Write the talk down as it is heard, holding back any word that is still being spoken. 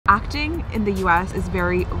acting in the US is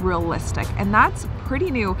very realistic, and that's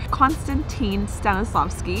pretty new. Konstantin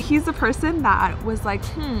Stanislavski, he's the person that was like,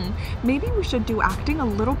 maybe we should do acting a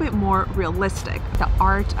little bit more realistic. The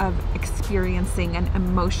art of experiencing an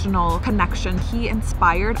emotional connection. He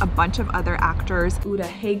inspired a bunch of other actors: Uta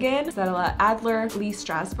Hagen, Stella Adler, Lee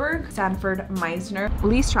Strasberg, Sanford Meisner.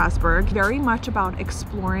 Lee Strasberg, very much about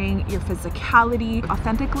exploring your physicality,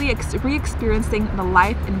 authentically re-experiencing the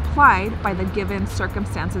life implied by the given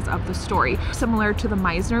circumstances of the story. Similar to the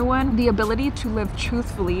Meisner one, the ability to live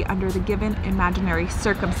truthfully under the given imaginary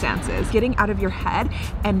circumstances, getting out of your head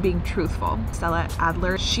and being truthful. Stella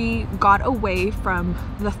Adler, she got away from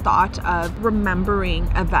the thought of remembering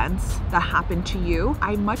events that happened to you.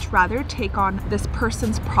 I'd much rather take on this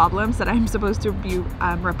person's problems that I'm supposed to be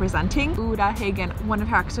representing. Uta Hagen, one of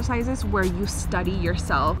her exercises where you study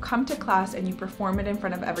yourself, come to class and you perform it in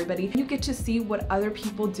front of everybody. You get to see what other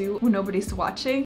people do when nobody's watching.